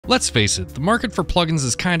Let's face it, the market for plugins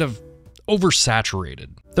is kind of oversaturated.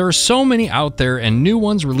 There are so many out there and new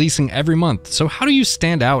ones releasing every month, so how do you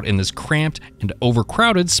stand out in this cramped and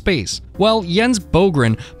overcrowded space? Well,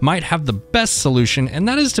 𝗦𝗣𝗔𝗡𝗏 might have the best solution, and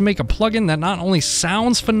that is to make a plugin that not only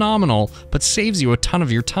sounds phenomenal, but saves you a ton of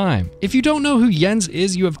your time. If you don't know who 𝗦𝗍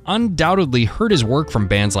is, you have undoubtedly heard his work from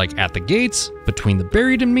bands like At the Gates, Between the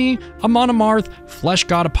Buried and Me, 𝗦𝗦𝗡,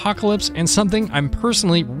 𝗦𝗛𝗏𝗡𝗡𝗏𝗋𝗡, and something I'm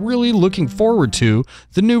personally really looking forward to,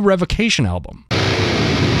 the new 𝗦𝗑ation album.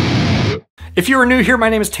 If you are new here, my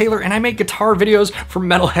name is Taylor and I make guitar videos for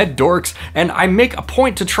metalhead dorks, and I make a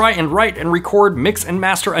point to try and write and record, mix and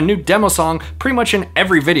master a new demo song pretty much in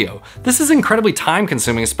every video. This is incredibly time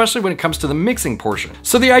consuming, especially when it comes to the mixing portion.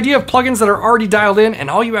 So the idea of plugins that are already dialed in and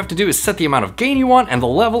all you have to do is set the amount of gain you want and the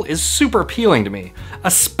level is super appealing to me,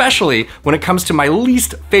 especially when it comes to my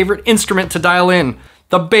least favorite instrument to dial in,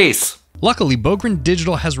 the bass. Luckily, Bogren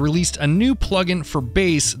Digital has released a new plugin for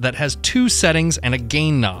bass that has 2 settings and a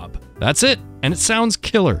gain knob. That's it, and it sounds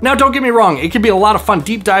killer. Now don't get me wrong, it can be a lot of fun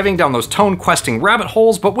deep diving down those tone questing rabbit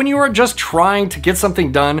holes, but when you are just trying to get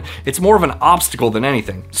something done, it's more of an obstacle than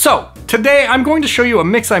anything. So, today I'm going to show you a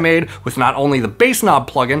mix I made with not only the bass knob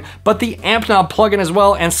plugin, but the amp knob plugin as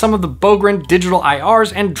well, and some of the Bogren Digital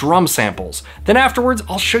IRs and drum samples. Then afterwards,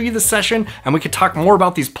 I'll show you the session, and we can talk more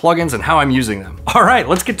about these plugins and how I'm using them. All right,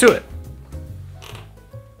 let's get to it.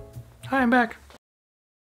 Hi, I'm back.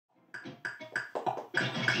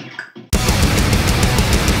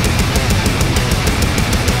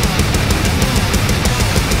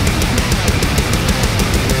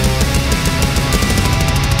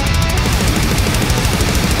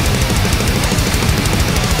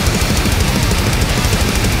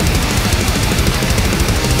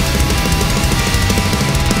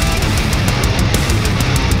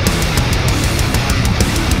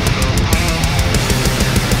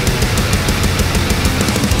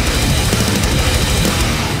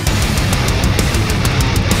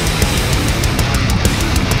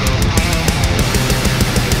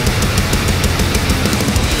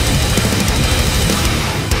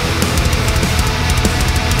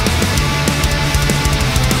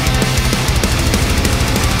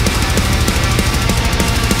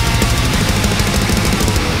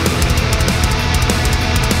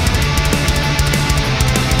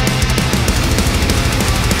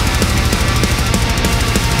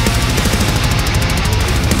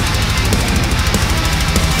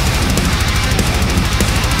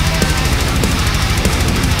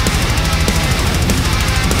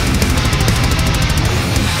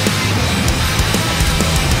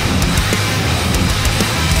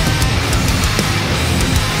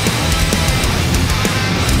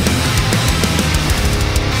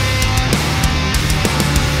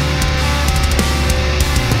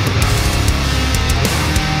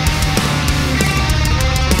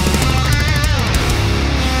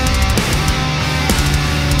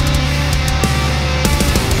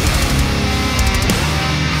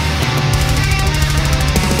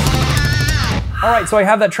 Alright, so I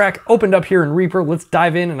have that track opened up here in Reaper. Let's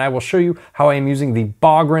dive in and I will show you how I am using the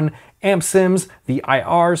Bogren amp sims, the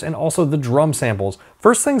IRs, and also the drum samples.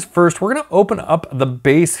 First things first, we're going to open up the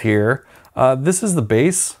bass here. This is the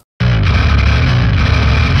bass.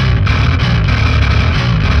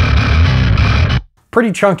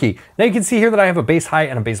 Pretty chunky. Now you can see here that I have a bass high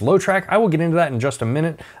and a bass low track. I will get into that in just a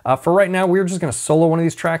minute. For right now, we're just gonna solo one of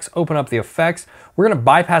these tracks, open up the effects. We're gonna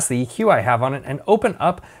bypass the EQ I have on it and open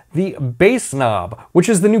up the bass knob, which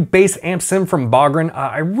is the new bass amp sim from Bogren.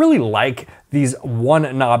 I really like these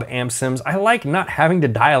one knob amp sims. I like not having to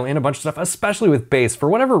dial in a bunch of stuff, especially with bass. For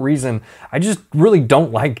whatever reason, I just really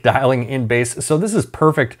don't like dialing in bass, so this is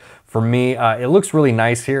perfect for me. It looks really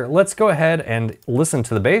nice here. Let's go ahead and listen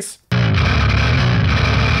to the bass.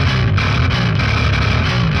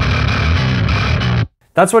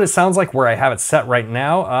 That's what it sounds like where I have it set right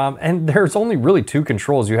now. And there's only really 2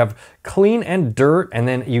 controls. You have clean and dirt, and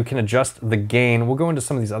then you can adjust the gain. We'll go into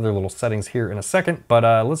some of these other little settings here in a second, but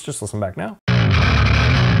let's just listen back now.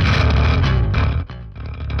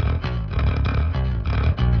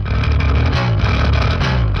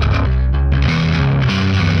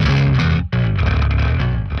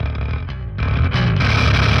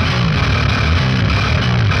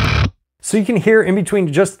 So you can hear in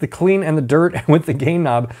between just the clean and the dirt, and with the gain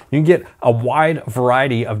knob, you can get a wide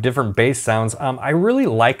variety of different bass sounds. I really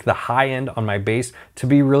like the high end on my bass to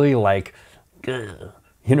be really like, you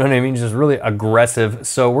know what I mean? Just really aggressive.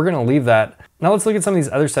 So we're gonna leave that. Now let's look at some of these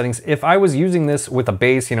other settings. If I was using this with a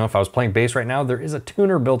bass, you know, if I was playing bass right now, there is a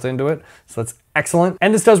tuner built into it. So that's excellent.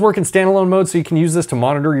 And this does work in standalone mode, so you can use this to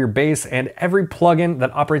monitor your bass, and every plugin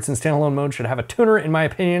that operates in standalone mode should have a tuner, in my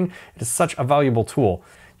opinion. It is such a valuable tool.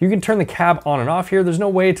 You can turn the cab on and off here. There's no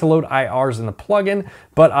way to load IRs in the plugin,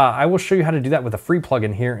 but I will show you how to do that with a free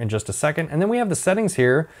plugin here in just a second. And then we have the settings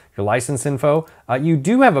here, your license info. You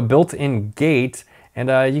do have a built-in gate,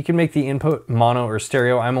 and you can make the input mono or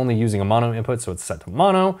stereo. I'm only using a mono input, so it's set to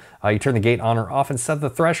mono. You turn the gate on or off and set the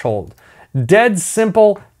threshold. Dead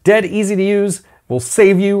simple, dead easy to use. Will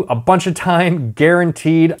save you a bunch of time,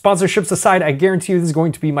 guaranteed. Sponsorships aside, I guarantee you this is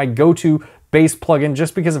going to be my go-to bass plugin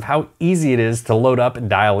just because of how easy it is to load up and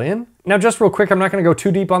dial in. Now, just real quick, I'm not gonna go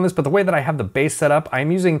too deep on this, but the way that I have the bass set up,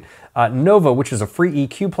 I'm using Nova, which is a free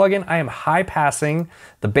EQ plugin. I am high passing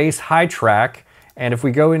the bass high track, and if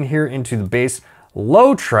we go in here into the bass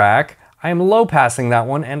low track, I am low passing that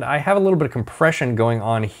one, and I have a little bit of compression going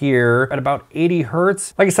on here at about 80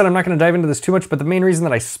 Hertz. Like I said, I'm not gonna dive into this too much, but the main reason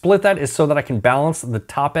that I split that is so that I can balance the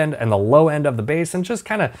top end and the low end of the bass and just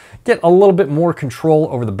kind of get a little bit more control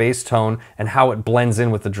over the bass tone and how it blends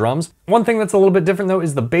in with the drums. One thing that's a little bit different though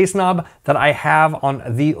is the bass knob that I have on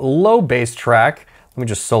the low bass track. Let me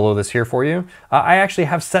just solo this here for you. I actually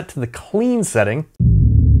have set to the clean setting.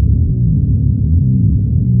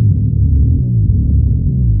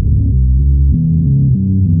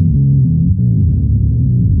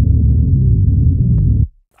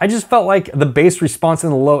 I just felt like the bass response in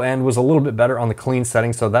the low end was a little bit better on the clean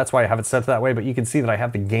setting, so that's why I have it set that way, but you can see that I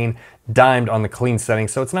have the gain dimed on the clean setting,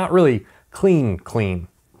 so it's not really clean. You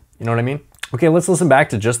know what I mean? Okay, let's listen back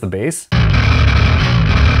to just the bass.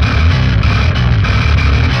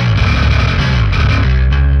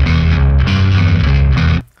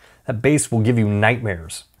 That bass will give you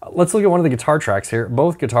nightmares. Let's look at one of the guitar tracks here.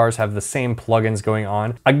 Both guitars have the same plugins going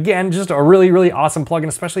on. Again, just a really, really awesome plugin,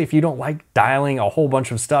 especially if you don't like dialing a whole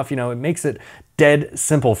bunch of stuff. You know, it makes it dead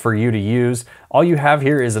simple for you to use. All you have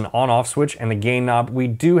here is an on-off switch and the gain knob. We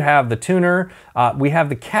do have the tuner. We have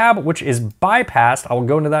the cab, which is bypassed. I will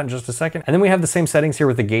go into that in just a second. And then we have the same settings here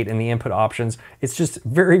with the gate and the input options. It's just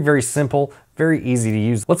very, very simple, very easy to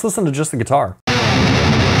use. Let's listen to just the guitar.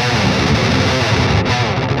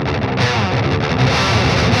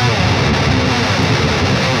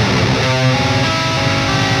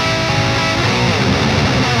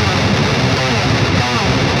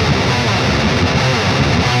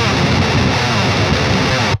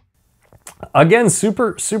 Again,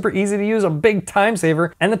 super easy to use, a big time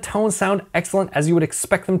saver, and the tones sound excellent as you would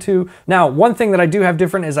expect them to. Now, one thing that I do have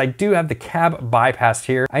different is I do have the cab bypassed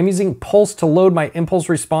here. I'm using Pulse to load my impulse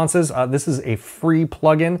responses. This is a free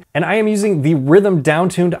plugin, and I am using the Rhythm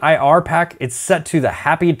Downtuned IR pack. It's set to the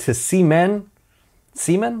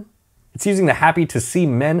𝗦𝗣𝗘𝗖𝗜𝗓? It's using the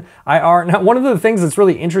𝗦𝗣𝗘𝗖𝗜𝗓 IR. Now, one of the things that's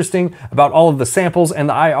really interesting about all of the samples and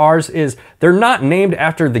the IRs is they're not named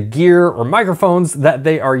after the gear or microphones that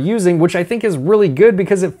they are using, which I think is really good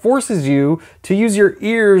because it forces you to use your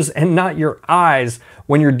ears and not your eyes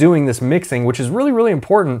when you're doing this mixing, which is really, really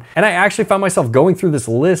important. And I actually found myself going through this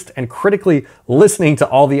list and critically listening to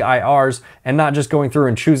all the IRs and not just going through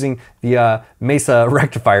and choosing the Mesa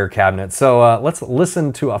rectifier cabinet. So let's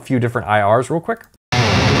listen to a few different IRs real quick.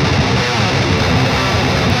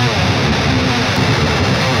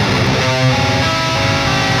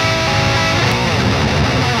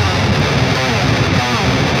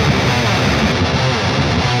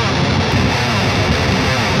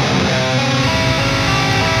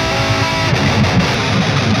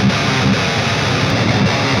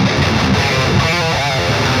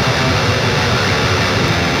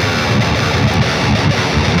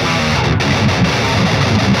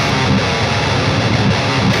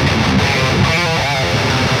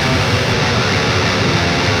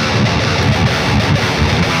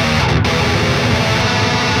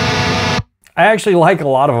 I actually like a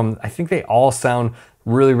lot of them. I think they all sound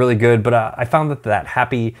really, really good, but I found that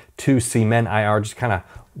𝗦𝗣𝗘𝗖𝗜𝗓 IR just kind of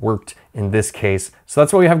worked in this case. So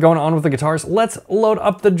that's what we have going on with the guitars. Let's load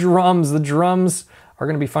up the drums. The drums are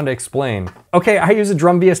gonna be fun to explain. Okay, I use a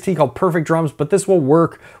drum VST called Perfect Drums, but this will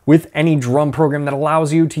work with any drum program that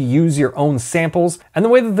allows you to use your own samples. And the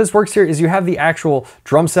way that this works here is you have the actual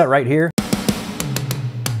drum set right here.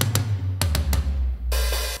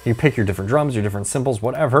 You pick your different drums, your different cymbals,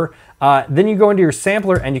 whatever. Then you go into your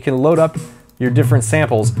sampler and you can load up your different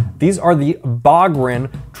samples. These are the Bogren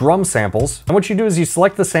drum samples. And what you do is you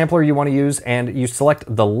select the sampler you want to use and you select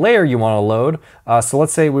the layer you want to load. So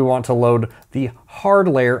let's say we want to load the hard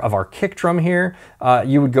layer of our kick drum here.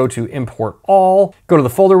 You would go to Import All, go to the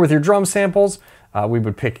folder with your drum samples. We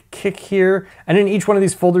would pick kick here, and in each one of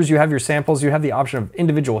these folders you have your samples. You have the option of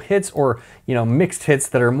individual hits or mixed hits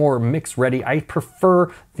that are more mix ready. I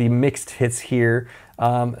prefer the mixed hits here.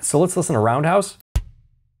 So let's listen to Roundhouse.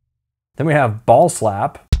 Then we have Ball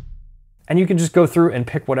Slap, and you can just go through and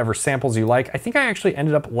pick whatever samples you like. I think I actually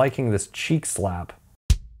ended up liking this Cheek Slap.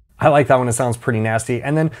 I like that one, it sounds pretty nasty.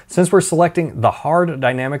 And then since we're selecting the hard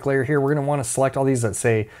dynamic layer here, we're gonna wanna select all these that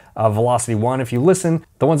say velocity 1. If you listen,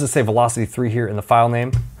 the ones that say velocity 3 here in the file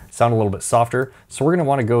name sound a little bit softer. So we're gonna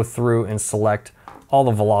wanna go through and select all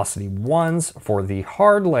the velocity 1s for the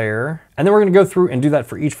hard layer. And then we're gonna go through and do that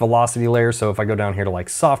for each velocity layer. So if I go down here to like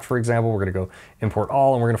soft, for example, we're gonna go import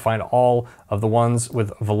all, and we're gonna find all of the ones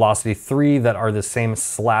with velocity 3 that are the same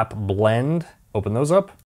slap blend. Open those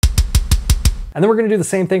up. And then we're gonna do the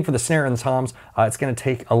same thing for the snare and the toms. It's gonna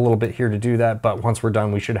take a little bit here to do that, but once we're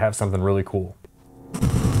done, we should have something really cool.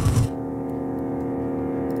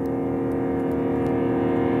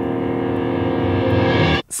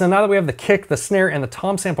 So now that we have the kick, the snare, and the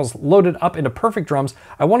tom samples loaded up into Perfect Drums,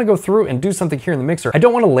 I wanna go through and do something here in the mixer. I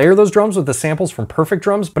don't wanna layer those drums with the samples from Perfect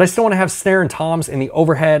Drums, but I still wanna have snare and toms in the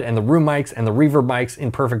overhead and the room mics and the reverb mics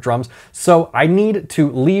in Perfect Drums. So I need to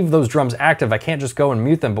leave those drums active. I can't just go and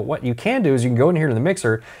mute them, but what you can do is you can go in here to the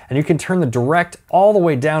mixer and you can turn the direct all the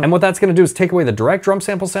way down. And what that's gonna do is take away the direct drum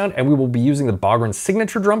sample sound, and we will be using the Bogren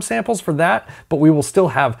signature drum samples for that, but we will still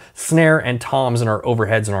have snare and toms in our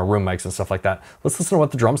overheads and our room mics and stuff like that. Let's listen to what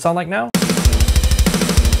the drums sound like now.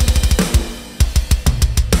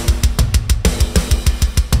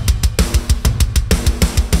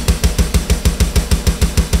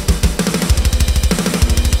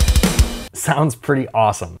 Sounds pretty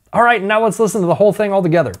awesome. All right, now let's listen to the whole thing all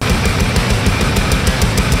together.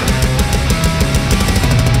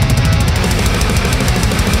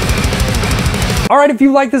 All right, if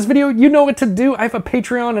you like this video, you know what to do. I have a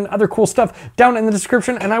Patreon and other cool stuff down in the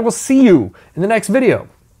description, and I will see you in the next video.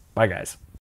 Bye, guys.